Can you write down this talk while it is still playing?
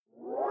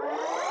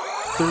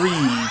Three,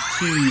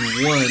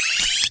 two, one.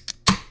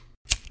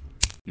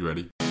 You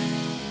ready?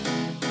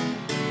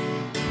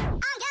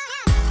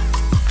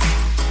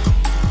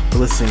 You're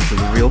listening to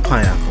the Real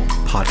Pineapple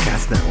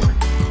Podcast Network.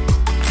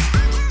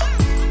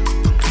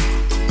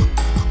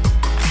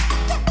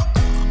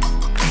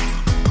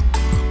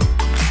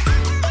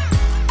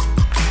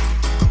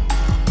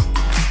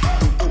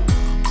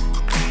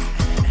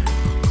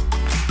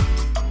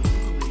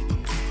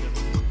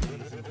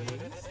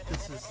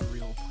 This is the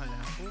Real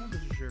Pineapple.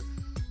 This is your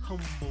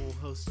humble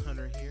host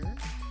Hunter here.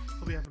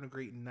 Hope you're having a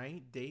great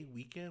night, day,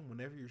 weekend,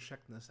 whenever you're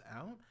checking this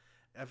out.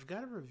 I've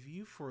got a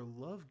review for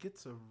Love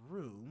Gets a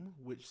Room,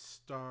 which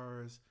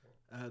stars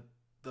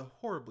the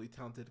horribly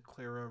talented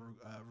Clara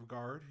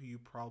Regard, who you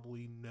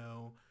probably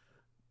know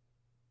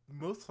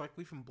most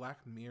likely from Black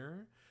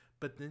Mirror,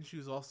 but then she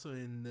was also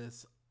in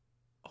this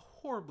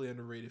horribly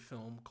underrated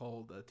film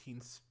called Teen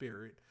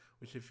Spirit,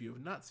 which if you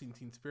have not seen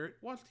Teen Spirit,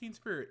 watch Teen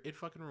Spirit. It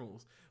fucking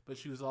rules. But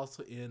she was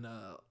also in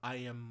I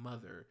Am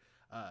Mother.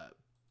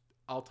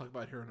 I'll talk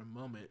about her in a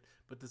moment,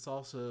 but this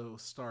also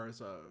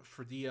stars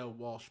Fredia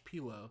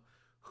Walsh-Pilo,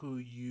 who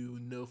you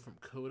know from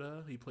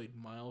Coda. He played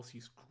Miles.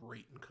 He's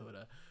great in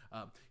Coda.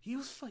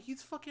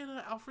 He's fucking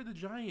Alfred the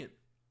Giant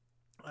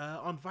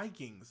on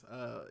Vikings.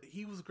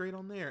 He was great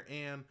on there.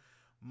 And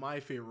my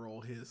favorite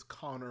role is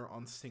Connor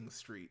on Sing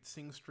Street.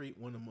 Sing Street,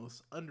 one of the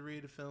most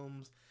underrated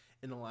films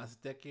in the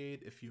last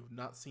decade. If you've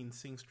not seen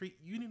Sing Street,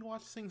 you need to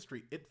watch Sing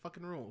Street. It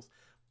fucking rules.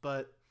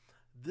 But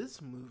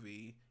this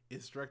movie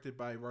is directed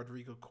by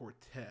Rodrigo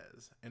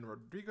Cortez, and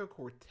Rodrigo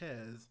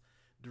Cortez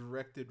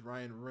directed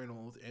Ryan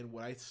Reynolds and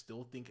what I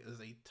still think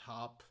is a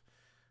top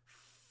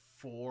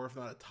 4, if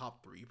not a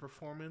top 3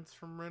 performance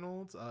from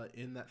Reynolds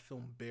in that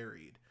film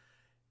Buried.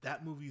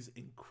 That movie's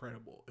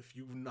incredible. If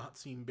you've not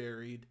seen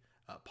Buried,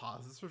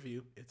 pause this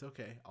review. It's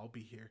okay. I'll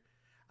be here.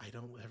 I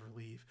don't ever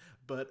leave.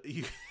 But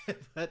you,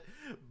 but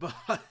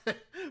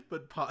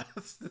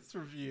pause this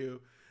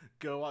review.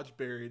 Go watch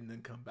Buried and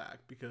then come back,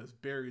 because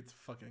Buried's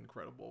fucking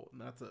incredible,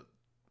 and that's a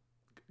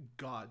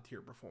god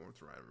tier performance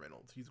from Ryan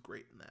Reynolds. He's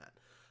great in that.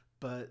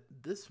 But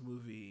this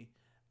movie,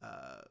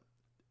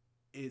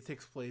 it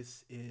takes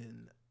place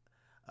in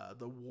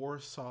the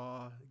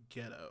Warsaw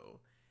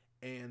Ghetto,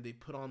 and they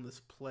put on this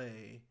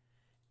play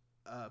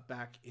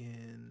back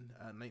in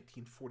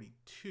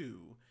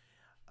 1942,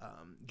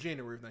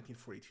 January of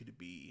 1942 to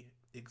be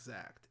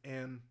exact.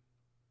 And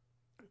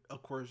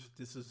of course,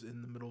 this is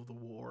in the middle of the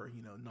war.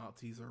 You know,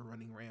 Nazis are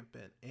running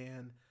rampant.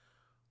 And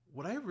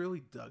what I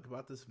really dug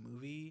about this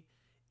movie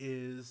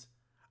is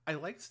I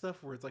like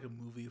stuff where it's like a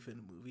movie within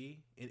a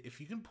movie. And if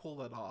you can pull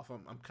that off,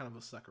 I'm kind of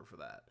a sucker for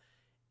that.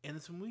 And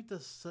this movie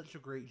does such a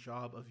great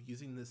job of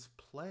using this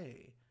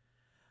play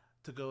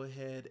to go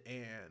ahead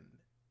and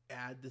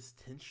add this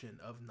tension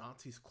of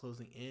Nazis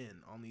closing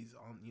in on these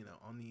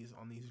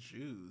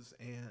Jews.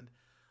 And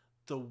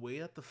the way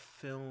that the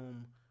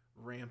film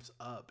ramps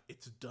up,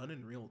 it's done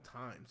in real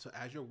time. So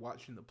as you're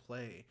watching the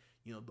play,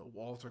 you know, the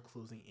walls are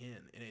closing in,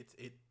 and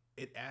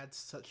it adds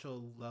such a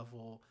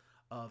level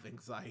of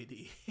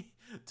anxiety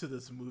to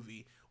this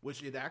movie,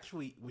 which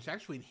actually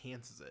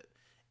enhances it.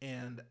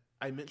 And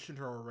I mentioned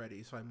her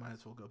already, so I might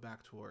as well go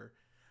back to her.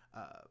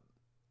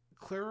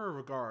 Clara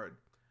Regard,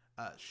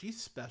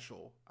 she's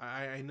special.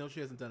 I know she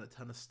hasn't done a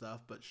ton of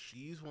stuff, but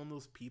she's one of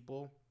those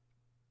people.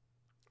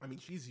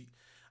 She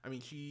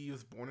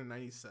was born in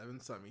 97,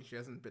 so she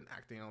hasn't been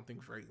acting, I don't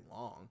think, very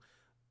long,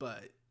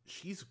 but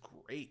she's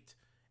great.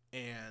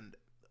 And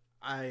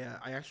I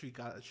actually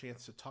got a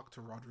chance to talk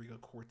to Rodrigo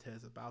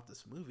Cortez about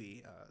this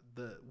movie.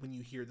 When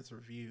you hear this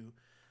review,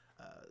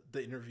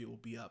 the interview will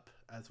be up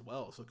as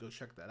well, so go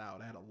check that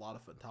out. I had a lot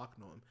of fun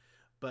talking to him.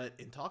 But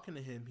in talking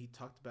to him, he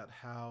talked about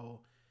how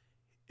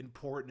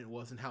important it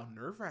was and how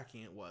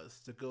nerve-wracking it was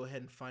to go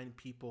ahead and find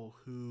people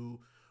who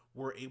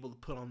were able to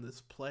put on this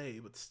play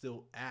but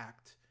still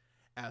act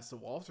as the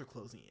walls are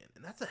closing in.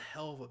 And that's a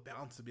hell of a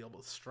balance to be able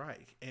to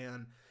strike.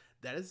 And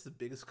that is the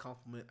biggest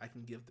compliment I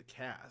can give the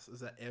cast, is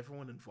that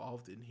everyone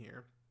involved in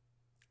here,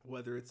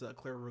 whether it's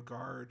Clara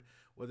Regard,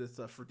 whether it's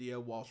Fredia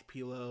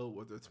Walsh-Pilo,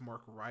 whether it's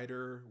Mark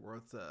Ryder, whether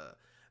it's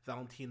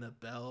Valentina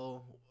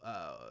Bell,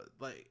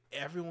 like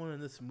everyone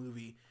in this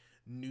movie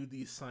knew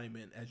the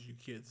assignment, as you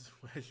kids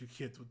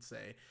would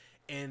say,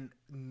 and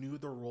knew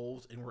the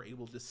roles and were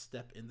able to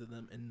step into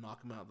them and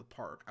knock them out of the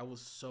park. I was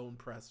so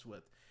impressed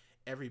with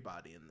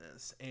everybody in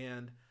this.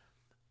 And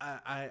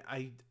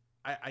I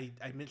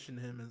mentioned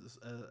him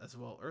as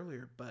well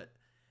earlier, but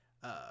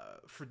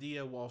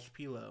Fredia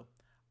Walsh-Pilo,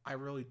 I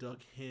really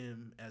dug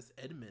him as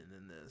Edmund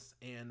in this,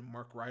 and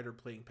Mark Ryder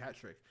playing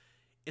Patrick.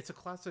 It's a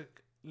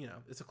classic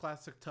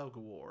tug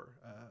of war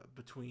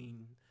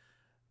between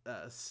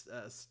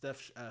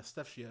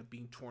Stefcia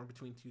being torn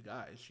between two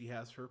guys. She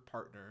has her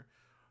partner,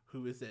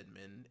 who is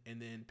Edmund, and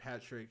then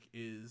Patrick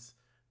is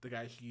the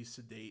guy she used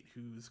to date,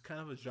 who's kind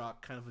of a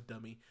jock, kind of a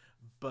dummy,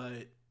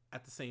 but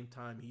at the same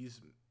time,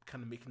 he's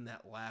kind of making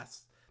that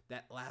last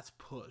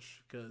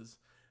push, because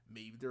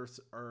maybe there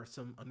are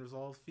some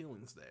unresolved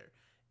feelings there.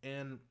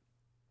 And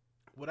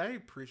what I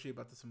appreciate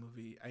about this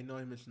movie, I know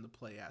I mentioned the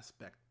play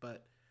aspect,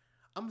 but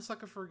I'm a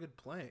sucker for a good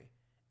play.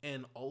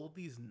 And all of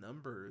these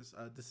numbers,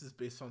 this is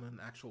based on an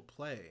actual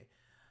play.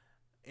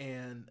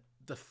 And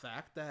the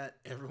fact that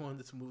everyone in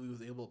this movie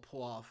was able to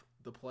pull off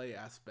the play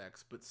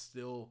aspects but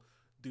still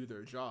do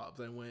their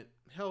jobs, I went,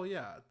 hell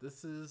yeah,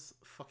 this is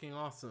fucking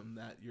awesome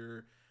that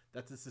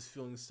this is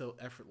feeling so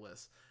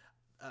effortless.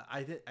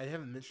 I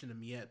haven't mentioned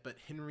him yet, but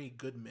Henry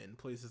Goodman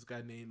plays this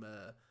guy named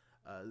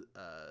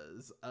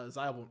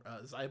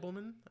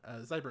Zyberman,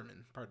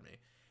 pardon me,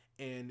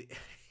 and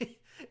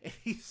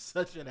he's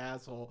such an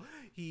asshole.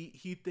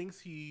 He thinks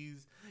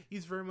he's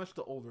very much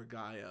the older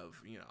guy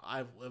of,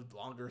 I've lived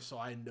longer, so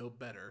I know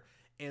better.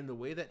 And the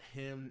way that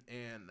him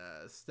and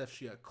Steph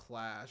Shia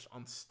clash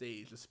on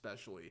stage,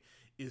 especially,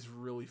 is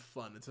really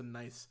fun. It's a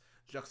nice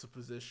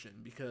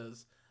juxtaposition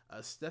because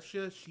Steph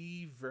Shia,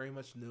 she very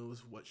much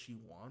knows what she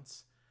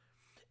wants,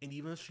 and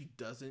even if she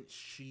doesn't,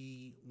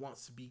 she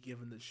wants to be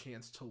given the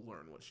chance to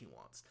learn what she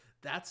wants.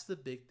 That's the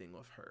big thing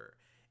with her.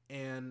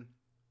 And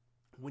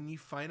when you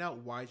find out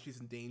why she's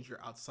in danger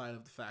outside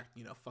of the fact,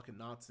 fucking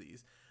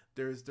Nazis,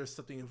 there's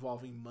something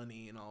involving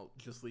money, and I'll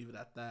just leave it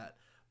at that.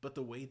 But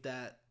the way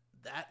that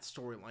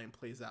storyline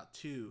plays out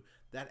too,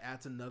 that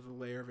adds another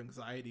layer of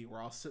anxiety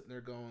where I'll sit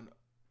there going,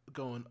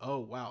 oh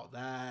wow,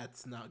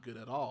 that's not good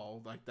at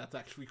all. Like, that's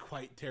actually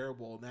quite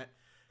terrible, and that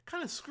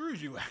kind of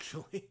screws you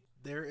actually.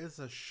 There is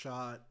a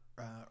shot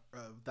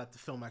that the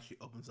film actually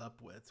opens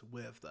up with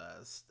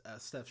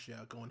Steph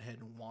Shia going ahead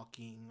and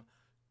walking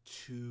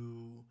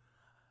to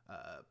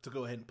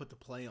go ahead and put the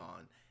play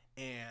on,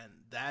 and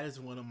that is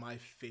one of my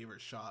favorite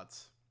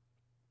shots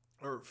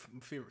or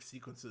favorite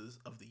sequences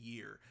of the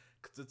year,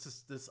 because it's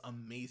just this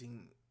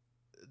amazing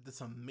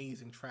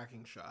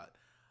tracking shot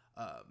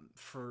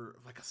for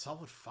like a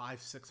solid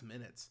 5-6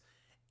 minutes,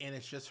 and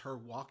it's just her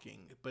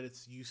walking, but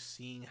it's you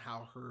seeing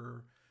how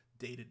her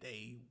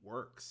day-to-day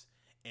works.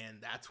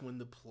 And that's when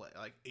the play,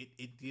 like,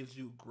 it gives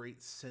you a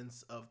great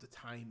sense of the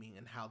timing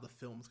and how the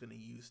film's going to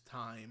use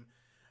time,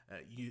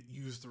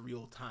 use the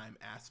real time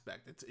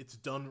aspect. It's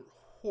done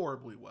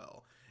horribly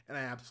well, and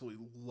I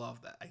absolutely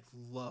love that. I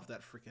love that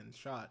freaking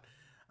shot.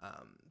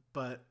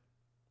 But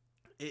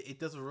it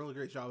does a really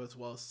great job as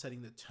well as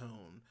setting the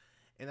tone.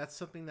 And that's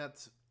something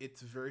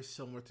it's very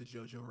similar to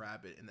Jojo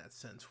Rabbit in that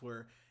sense,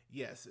 where,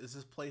 yes, is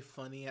this play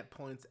funny at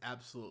points?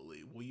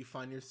 Absolutely. Will you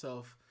find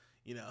yourself,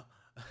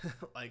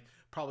 like,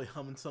 probably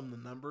humming some of the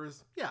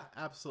numbers? Yeah,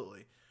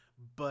 absolutely.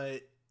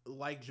 But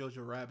like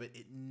Jojo Rabbit,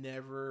 it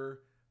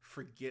never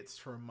forgets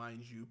to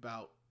remind you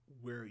about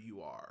where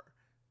you are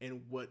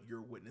and what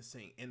you're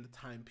witnessing and the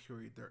time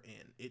period they're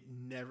in. It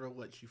never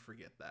lets you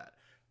forget that.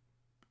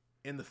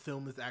 And the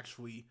film is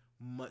actually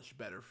much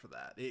better for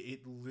that.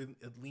 It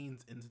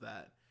leans into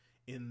that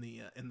in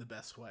the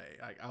best way.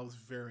 I was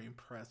very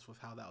impressed with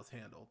how that was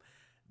handled.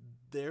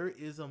 There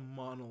is a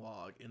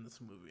monologue in this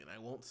movie, and I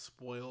won't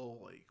spoil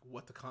like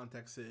what the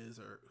context is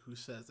or who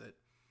says it,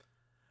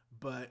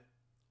 but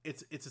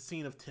it's a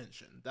scene of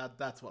tension.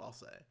 That's what I'll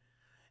say.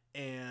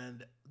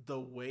 And the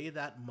way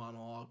that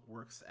monologue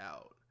works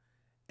out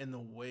and the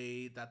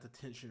way that the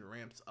tension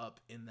ramps up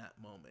in that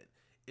moment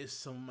is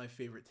some of my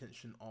favorite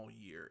tension all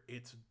year.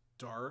 It's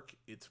dark,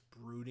 it's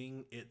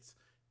brooding, it's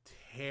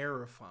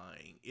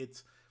terrifying.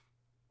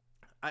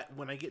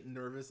 When I get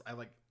nervous, I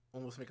like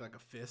almost make like a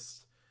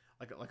fist,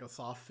 like a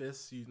soft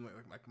fist using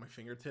like my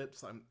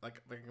fingertips. I'm I'm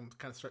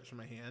kind of stretching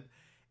my hand,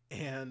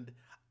 and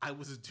I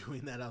was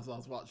doing that as I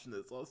was watching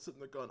this. I was sitting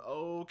there going,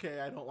 "Oh,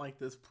 okay, I don't like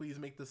this. Please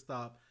make this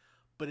stop."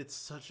 But it's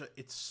such a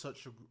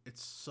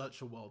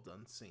well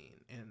done scene,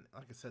 and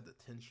like I said, the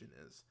tension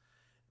is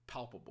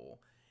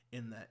palpable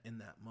in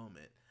that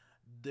moment.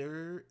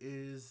 There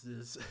is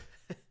this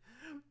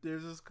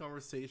there's this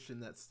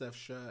conversation that Steph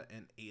Shia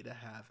and Ada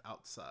have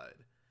outside,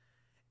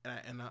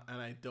 and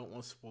I don't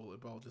want to spoil it,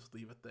 but I'll just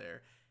leave it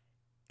there.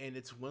 And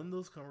it's one of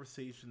those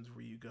conversations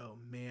where you go,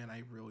 man,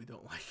 I really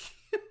don't like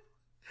you.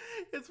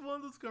 It's one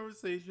of those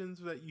conversations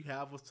that you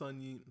have with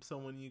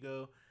someone you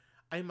go,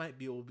 I might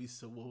be able to be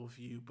civil with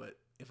you, but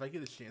if I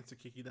get a chance to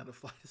kick you down a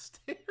flight of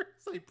stairs,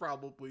 I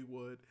probably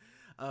would.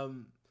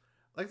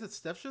 Like I said,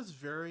 Steph's just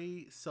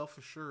very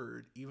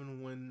self-assured,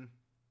 even when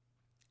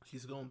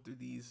she's going through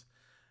these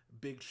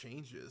big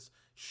changes.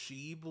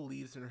 She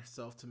believes in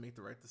herself to make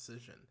the right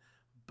decision.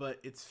 But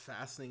it's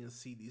fascinating to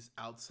see these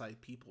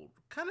outside people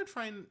kind of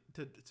trying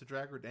to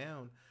drag her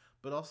down,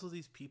 but also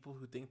these people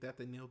who think that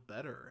they know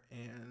better.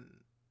 And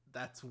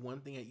that's one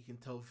thing that you can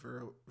tell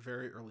very,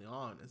 very early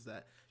on, is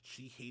that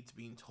she hates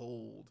being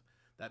told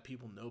that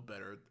people know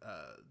better,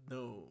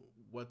 know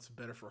what's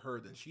better for her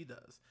than she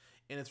does.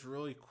 And it's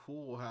really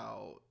cool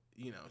how,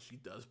 she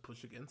does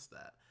push against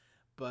that.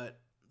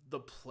 But the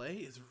play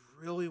is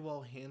really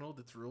well handled.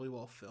 It's really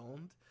well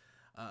filmed.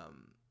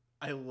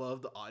 I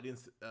love the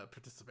audience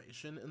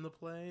participation in the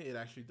play. It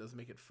actually does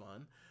make it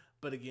fun.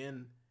 But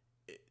again,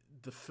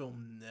 the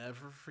film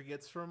never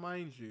forgets to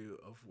remind you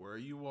of where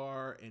you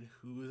are and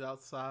who's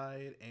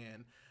outside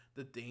and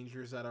the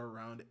dangers that are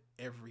around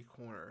every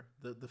corner.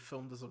 The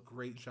film does a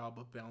great job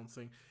of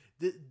balancing.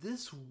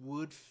 This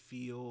would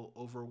feel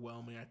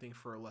overwhelming, I think,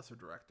 for a lesser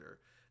director,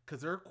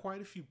 because there are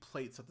quite a few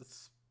plates that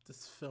this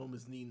this film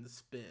is needing to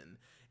spin,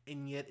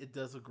 and yet it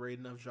does a great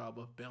enough job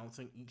of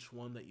balancing each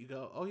one that you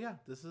go, oh yeah,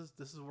 this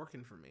is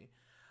working for me.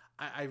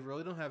 I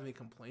really don't have any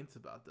complaints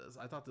about this.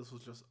 I thought this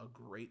was just a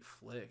great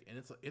flick, and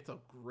it's a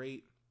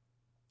great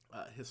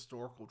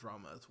historical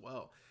drama as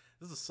well.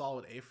 This is a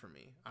solid A for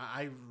me.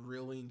 I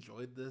really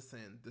enjoyed this,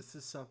 and this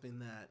is something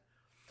that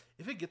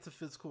if it gets a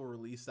physical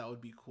release, that would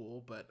be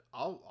cool. But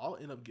I'll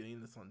end up getting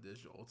this on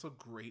digital. It's a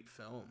great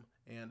film,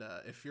 and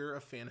if you're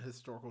a fan of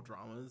historical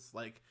dramas,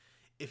 like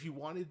if you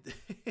wanted.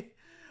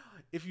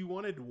 If you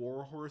wanted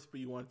War Horse, but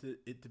you wanted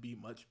it to be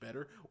much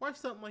better, watch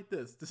something like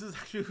this. This is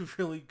actually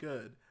really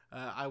good.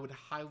 I would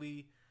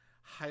highly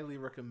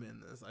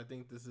recommend this. I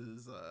think this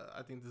is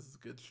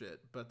good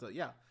shit. But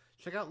yeah,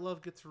 check out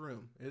Love Gets a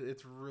Room.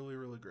 It's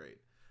really great.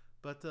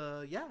 But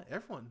yeah,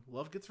 everyone,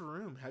 Love Gets a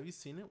Room. Have you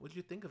seen it? What'd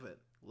you think of it?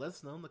 Let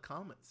us know in the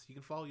comments. You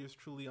can follow yours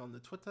truly on the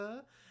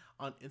Twitter,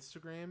 on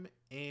Instagram,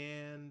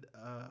 and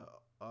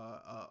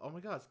oh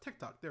my God, it's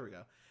TikTok. There we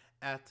go.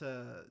 At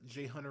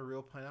J Hunter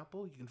Real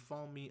Pineapple. You can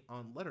follow me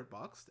on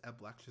Letterboxd at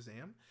Black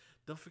Shazam.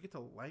 Don't forget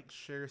to like,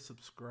 share,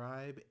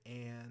 subscribe,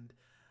 and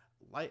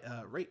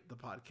rate the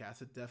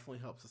podcast. It definitely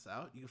helps us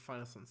out. You can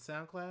find us on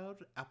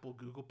SoundCloud, Apple,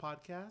 Google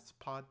Podcasts,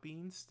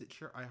 Podbean,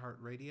 Stitcher,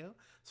 iHeartRadio,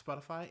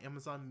 Spotify,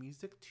 Amazon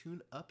Music,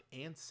 TuneUp,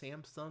 and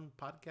Samsung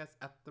Podcast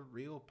at The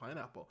Real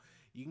Pineapple.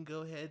 You can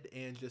go ahead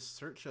and just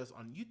search us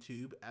on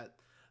YouTube at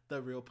The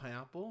Real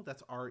Pineapple.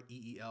 That's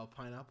REEL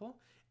Pineapple.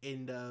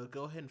 And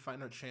go ahead and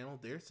find our channel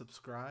there.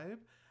 Subscribe.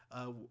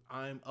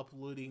 I'm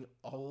uploading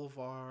all of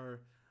our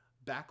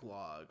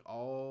backlog.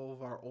 All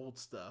of our old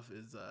stuff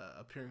is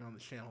appearing on the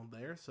channel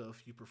there. So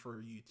if you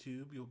prefer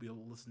YouTube, you'll be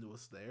able to listen to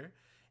us there.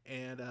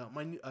 And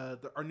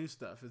our new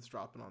stuff is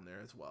dropping on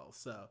there as well.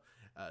 So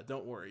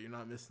don't worry, you're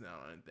not missing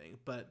out on anything.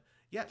 But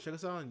yeah, check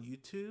us out on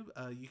YouTube.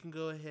 You can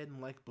go ahead and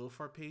like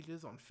both our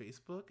pages on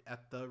Facebook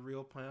at The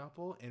Real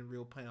Pineapple and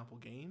Real Pineapple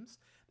Games.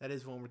 That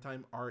is one more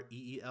time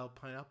REEL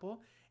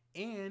Pineapple.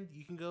 And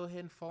you can go ahead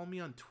and follow me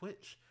on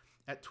Twitch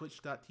at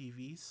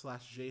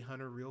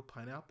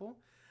twitch.tv/JHunterRealPineapple.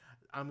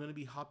 I'm going to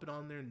be hopping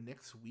on there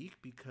next week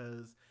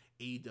because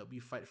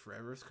AEW Fight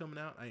Forever is coming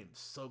out. I am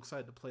so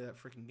excited to play that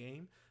freaking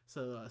game.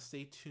 So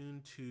stay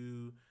tuned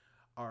to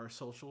our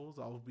socials.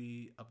 I'll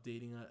be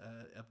updating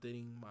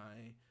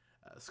my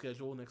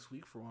schedule next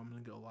week for when I'm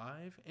going to go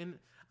live. And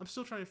I'm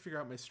still trying to figure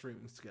out my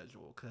streaming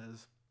schedule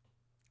because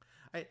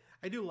I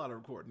do a lot of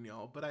recording,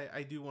 y'all, but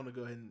I do want to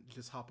go ahead and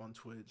just hop on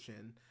Twitch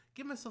and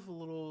give myself a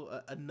little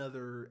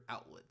another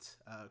outlet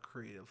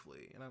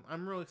creatively, and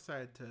I'm really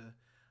excited to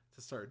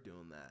start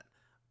doing that.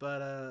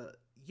 But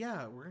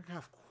yeah, we're gonna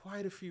have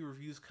quite a few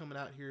reviews coming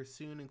out here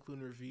soon,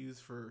 including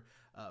reviews for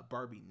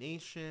Barbie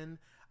Nation.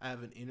 I had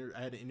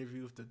an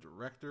interview with the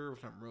director,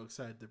 which I'm real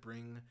excited to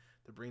bring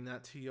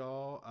that to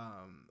y'all.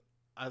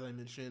 As I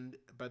mentioned,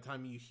 by the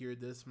time you hear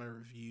this, my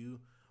review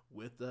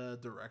with the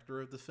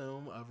director of the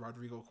film,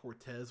 Rodrigo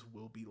Cortez,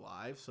 will be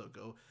live, so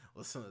go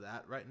listen to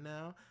that right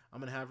now. I'm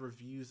going to have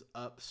reviews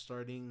up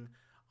starting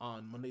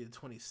on Monday the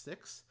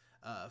 26th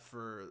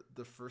for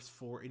the first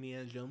 4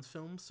 Indiana Jones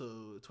films.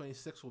 So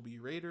 26th will be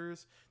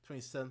Raiders,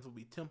 27th will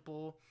be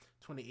Temple,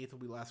 28th will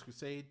be Last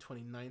Crusade,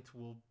 29th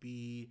will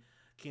be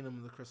Kingdom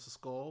of the Crystal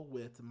Skull,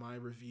 with my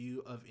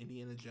review of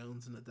Indiana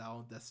Jones and the Dial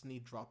of Destiny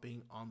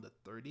dropping on the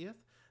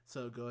 30th.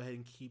 So go ahead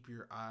and keep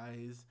your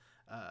eyes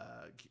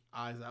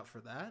out for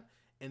that.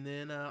 And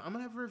then I'm going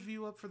to have a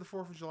review up for the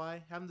 4th of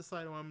July. Haven't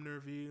decided what I'm going to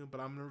review, but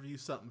I'm going to review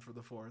something for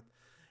the 4th.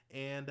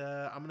 And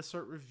I'm going to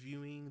start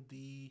reviewing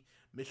the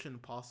Mission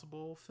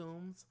Impossible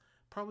films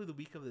probably the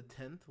week of the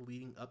 10th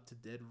leading up to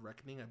Dead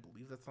Reckoning. I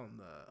believe that's on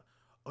the...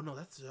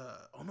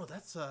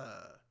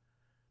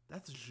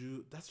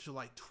 That's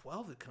July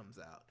 12th it comes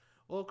out.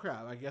 Well,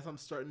 crap. I guess I'm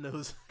starting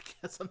those.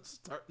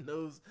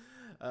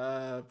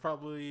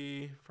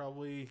 Probably.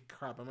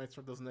 Crap. I might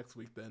start those next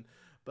week then.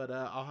 But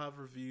I'll have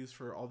reviews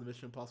for all the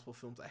Mission Impossible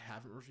films I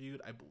haven't reviewed.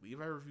 I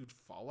believe I reviewed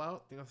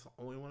Fallout. I think that's the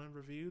only one I've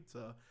reviewed.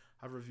 So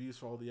I have reviews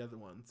for all the other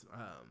ones.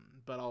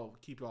 But I'll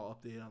keep you all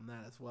updated on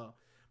that as well.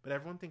 But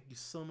everyone, thank you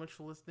so much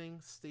for listening.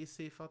 Stay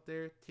safe out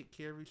there. Take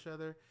care of each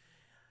other.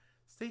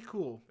 Stay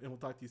cool. And we'll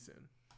talk to you soon.